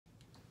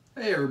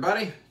Hey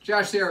everybody,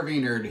 Josh the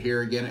RV Nerd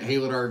here again at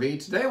Haylett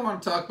RV. Today I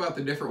want to talk about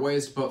the different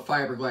ways to put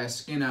fiberglass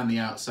skin on the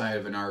outside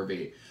of an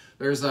RV.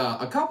 There's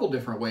a couple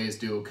different ways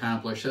to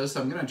accomplish this.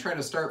 I'm going to try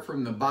to start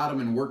from the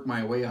bottom and work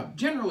my way up.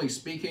 Generally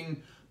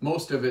speaking,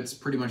 most of it's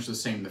pretty much the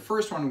same. The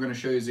first one I'm going to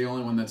show you is the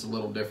only one that's a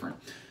little different.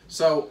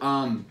 So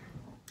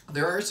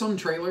there are some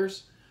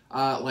trailers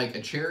like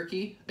a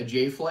Cherokee, a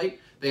J-Flight.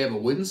 They have a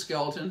wooden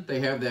skeleton. They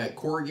have that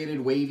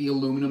corrugated wavy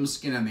aluminum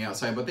skin on the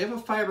outside, but they have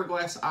a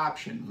fiberglass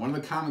option. One of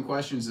the common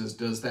questions is,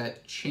 does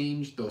that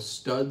change those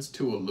studs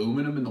to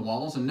aluminum in the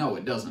walls? And no,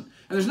 it doesn't. And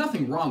there's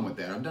nothing wrong with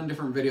that. I've done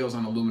different videos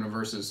on aluminum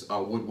versus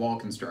wood wall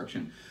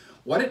construction.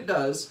 What it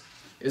does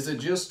is it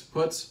just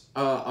puts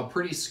a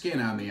pretty skin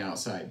on the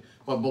outside.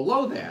 But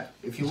below that,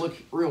 if you look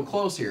real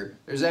close here,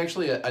 there's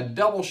actually a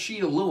double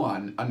sheet of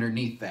luan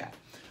underneath that.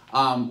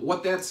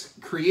 What that's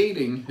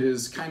creating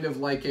is kind of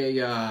like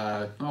a,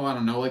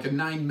 like a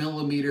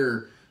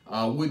 9mm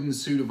wooden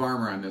suit of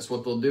armor on this.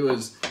 What they'll do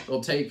is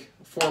they'll take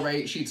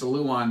 4x8 sheets of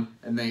luan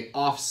and they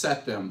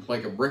offset them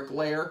like a brick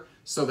layer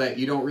so that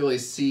you don't really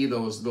see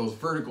those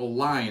vertical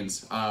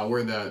lines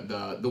where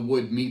the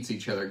wood meets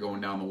each other going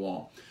down the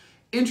wall.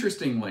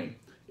 Interestingly,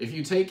 if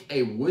you take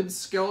a wood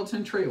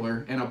skeleton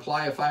trailer and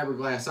apply a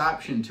fiberglass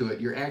option to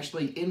it, you're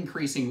actually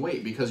increasing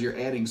weight because you're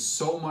adding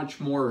so much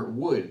more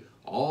wood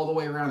all the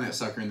way around that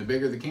sucker. And the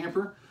bigger the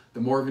camper, the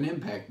more of an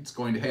impact it's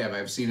going to have.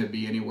 I've seen it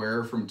be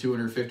anywhere from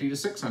 250 to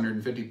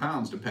 650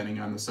 pounds depending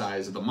on the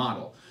size of the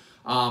model.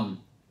 Now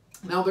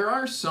there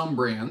are some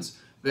brands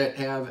that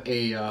have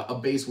a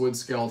base wood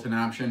skeleton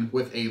option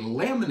with a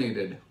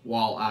laminated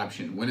wall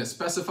option. When it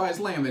specifies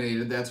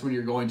laminated, that's when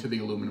you're going to the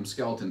aluminum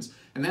skeletons.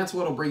 And that's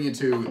what will bring you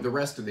to the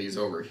rest of these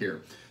over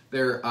here.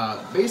 They're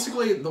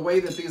basically, the way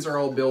that these are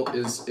all built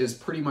is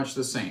pretty much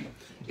the same.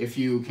 If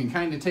you can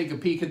kind of take a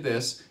peek at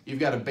this, you've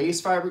got a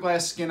base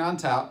fiberglass skin on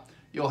top.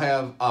 You'll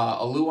have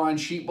a luan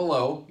sheet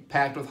below,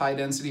 packed with high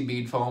density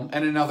bead foam,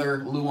 and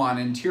another luan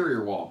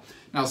interior wall.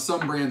 Now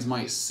some brands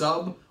might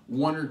sub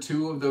one or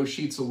two of those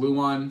sheets of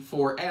luan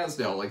for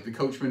Asdel, like the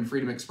Coachman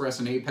Freedom Express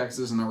and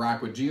Apexes and the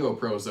Rockwood Geo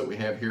Pros that we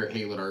have here at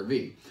Haylett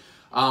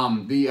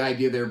RV. The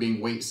idea there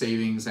being weight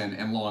savings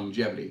and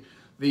longevity.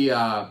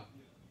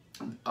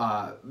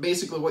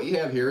 Basically what you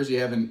have here is you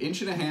have an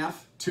 1.5"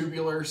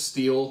 tubular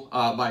steel,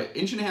 by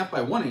 1.5"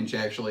 by 1"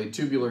 actually,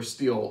 tubular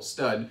steel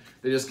stud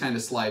that just kind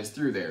of slides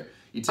through there.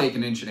 You take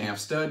an 1.5"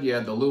 stud, you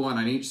add the luan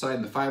on each side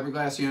and the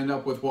fiberglass, you end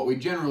up with what we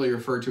generally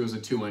refer to as a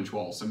 2"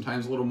 wall,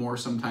 sometimes a little more,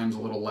 sometimes a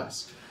little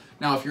less.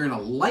 Now if you're in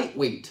a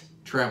lightweight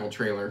travel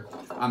trailer,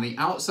 on the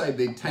outside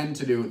they tend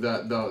to do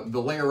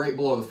the layer right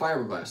below the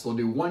fiberglass. They'll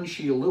do 1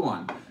 sheet of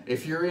luan.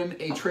 If you're in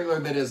a trailer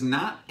that is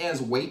not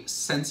as weight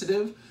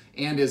sensitive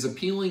and is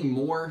appealing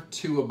more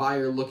to a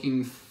buyer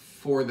looking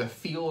for the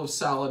feel of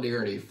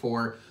solidarity,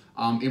 for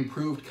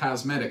improved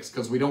cosmetics,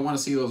 because we don't want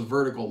to see those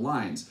vertical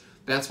lines,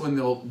 that's when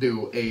they'll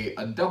do a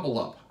double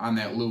up on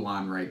that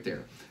luan right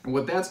there. And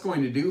what that's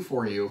going to do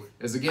for you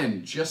is,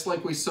 again, just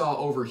like we saw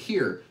over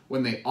here,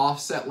 when they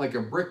offset like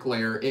a brick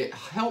layer, it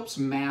helps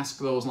mask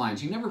those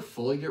lines. You never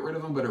fully get rid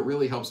of them, but it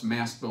really helps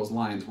mask those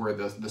lines where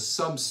the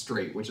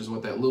substrate, which is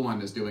what that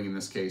luan is doing in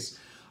this case,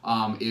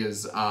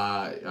 is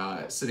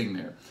sitting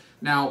there.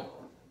 Now,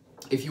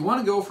 if you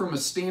want to go from a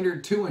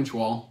standard 2"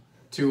 wall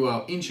to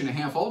a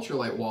 1.5"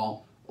 ultralight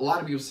wall, a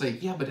lot of people say,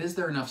 yeah, but is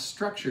there enough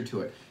structure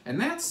to it? And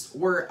that's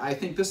where I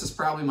think this is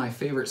probably my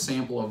favorite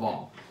sample of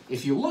all.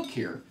 If you look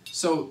here,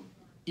 so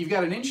you've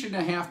got an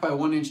 1.5" by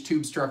 1"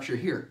 tube structure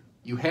here.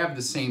 You have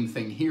the same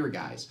thing here,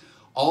 guys.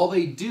 All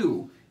they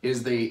do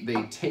is they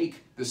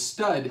take the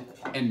stud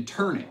and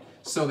turn it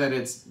so that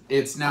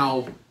it's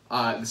now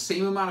the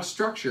same amount of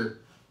structure.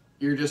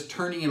 You're just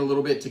turning it a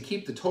little bit to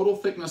keep the total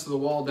thickness of the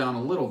wall down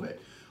a little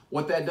bit.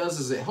 What that does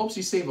is it helps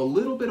you save a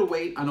little bit of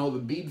weight on all the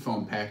bead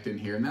foam packed in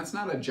here, and that's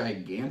not a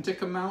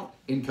gigantic amount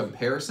in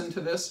comparison to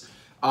this,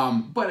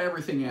 but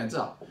everything adds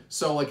up.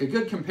 So like a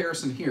good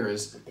comparison here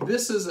is,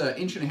 this is an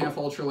 1.5"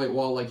 ultralight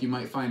wall like you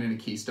might find in a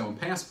Keystone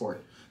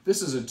Passport.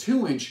 This is a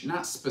 2",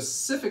 not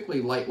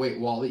specifically lightweight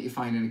wall that you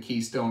find in a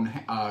Keystone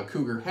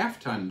Cougar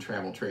half-ton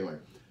travel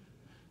trailer.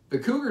 The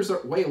Cougars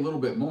weigh a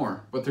little bit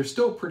more, but they're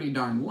still pretty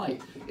darn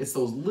light. It's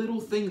those little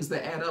things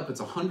that add up.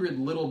 It's 100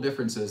 little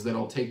differences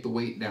that'll take the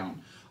weight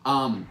down.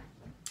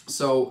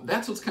 So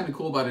that's what's kind of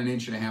cool about an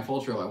 1.5"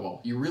 ultralight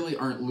wall. You really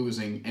aren't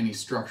losing any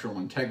structural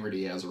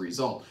integrity as a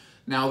result.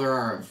 Now there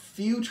are a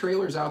few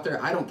trailers out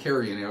there, I don't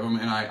carry any of them,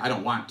 and I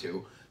don't want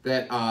to,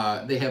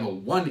 that they have a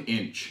 1"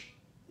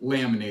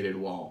 laminated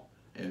wall.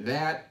 And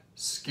that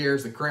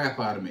scares the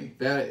crap out of me.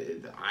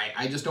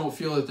 I just don't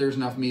feel that there's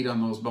enough meat on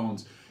those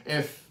bones.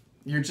 If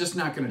you're just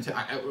not going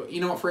to,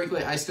 you know what,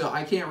 frankly,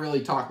 I can't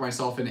really talk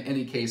myself into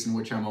any case in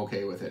which I'm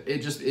okay with it.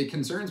 It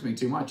concerns me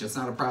too much. It's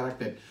not a product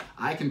that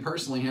I can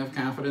personally have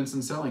confidence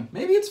in selling.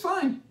 Maybe it's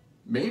fine.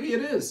 Maybe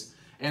it is.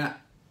 And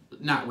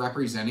not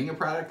representing a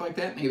product like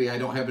that, maybe I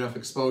don't have enough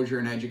exposure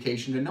and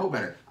education to know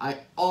better. I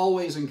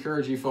always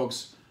encourage you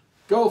folks,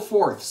 go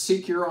forth,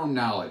 seek your own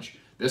knowledge.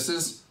 This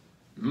is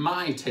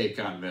my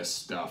take on this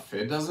stuff.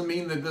 It doesn't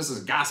mean that this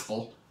is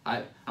gospel.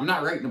 I'm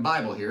not writing the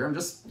Bible here. I'm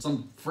just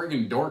some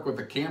friggin' dork with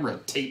a camera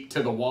taped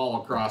to the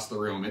wall across the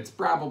room. It's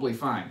probably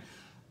fine.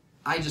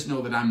 I just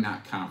know that I'm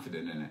not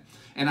confident in it.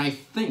 And I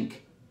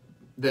think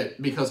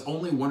that because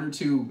only 1 or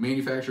 2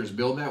 manufacturers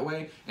build that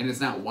way, and it's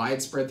not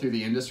widespread through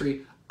the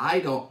industry, I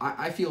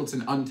feel it's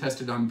an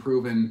untested,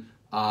 unproven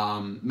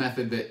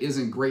method that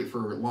isn't great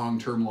for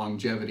long-term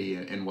longevity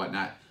and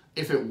whatnot.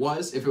 If it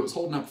was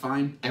holding up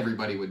fine,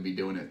 everybody would be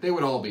doing it. They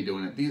would all be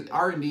doing it. The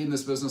R&D in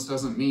this business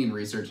doesn't mean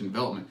research and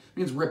development. It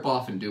means rip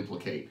off and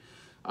duplicate.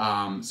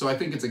 So I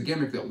think it's a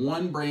gimmick that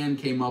one brand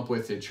came up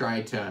with to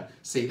try to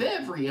save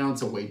every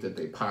ounce of weight that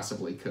they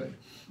possibly could.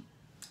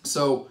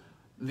 So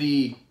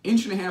the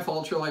 1.5"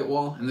 ultralight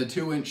wall and the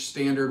 2"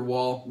 standard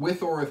wall,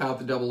 with or without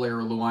the double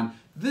layer Luan,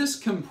 this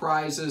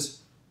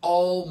comprises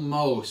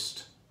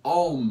almost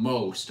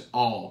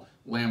all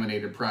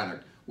laminated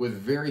product, with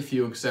very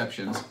few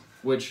exceptions,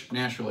 which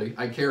naturally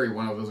I carry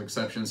one of those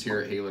exceptions here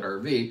at Haylett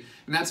RV,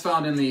 and that's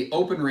found in the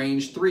open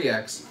range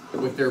 3X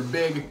with their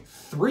big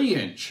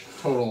 3"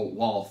 total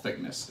wall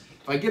thickness.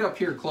 If I get up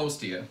here close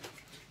to you,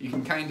 you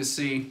can kind of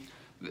see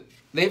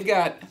they've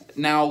got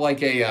now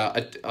like a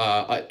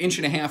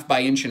 1.5"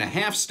 by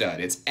 1.5" stud.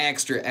 It's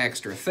extra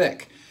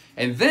thick.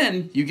 And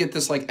then you get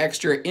this like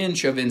extra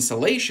inch of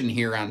insulation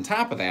here on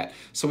top of that.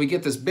 So we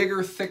get this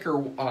bigger, thicker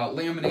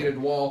laminated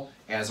wall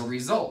as a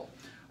result.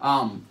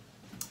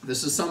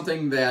 This is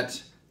something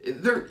that,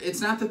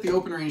 it's not that the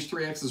Open Range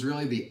 3X is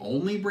really the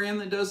only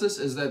brand that does this,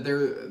 is that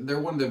they're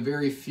one of the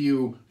very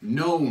few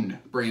known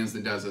brands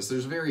that does this.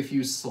 There's very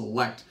few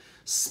select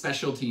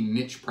specialty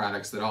niche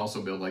products that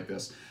also build like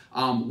this.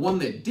 One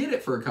that did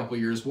it for a couple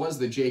years was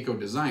the Jayco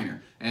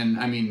Designer. And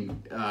I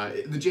mean,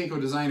 the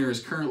Jayco Designer is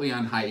currently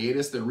on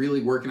hiatus. They're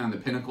really working on the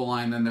Pinnacle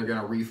line, then they're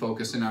gonna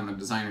refocus in on the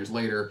Designers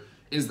later,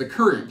 is the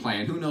current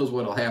plan. Who knows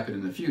what'll happen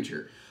in the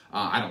future.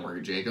 I don't work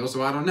at Jayco,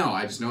 so I don't know.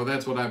 I just know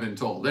that's what I've been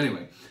told.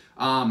 Anyway,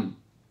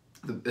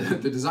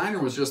 the Designer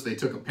was just, they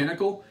took a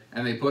Pinnacle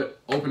and they put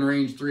Open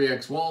Range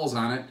 3X walls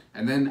on it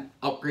and then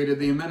upgraded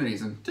the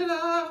amenities, and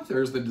ta-da,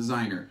 there's the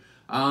Designer.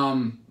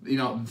 You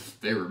know,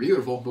 they were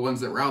beautiful, the ones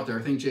that were out there.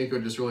 I think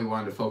Jayco just really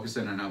wanted to focus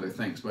in on other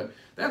things, but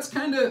that's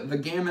kind of the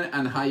gamut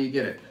on how you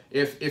get it.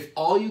 If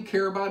all you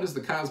care about is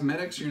the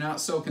cosmetics, you're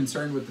not so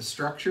concerned with the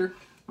structure,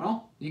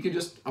 well, you can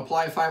just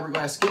apply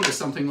fiberglass skin to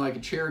something like a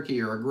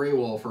Cherokee or a Gray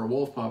Wolf or a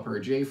Wolf Pup or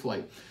a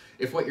J-Flight.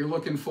 If what you're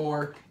looking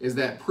for is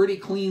that pretty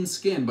clean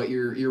skin, but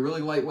you're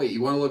really lightweight,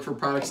 you want to look for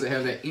products that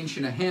have that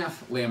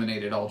 1.5"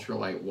 laminated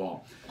ultralight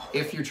wall.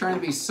 If you're trying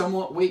to be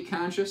somewhat weight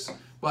conscious,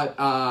 but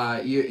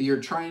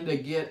you're trying to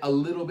get a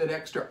little bit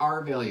extra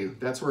R value,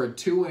 that's where a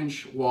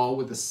 2" wall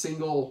with a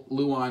single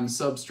Luan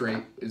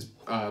substrate is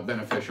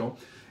beneficial.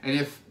 And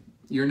if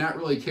you're not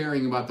really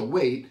caring about the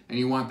weight and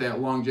you want that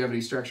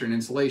longevity, structure, and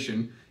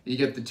insulation, you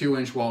get the 2"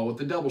 wall with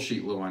the double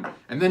sheet Luan.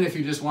 And then if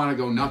you just want to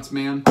go nuts,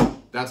 man,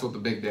 that's what the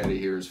Big Daddy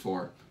here is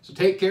for. So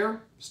take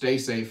care, stay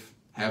safe,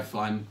 have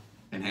fun,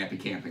 and happy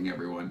camping,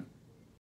 everyone.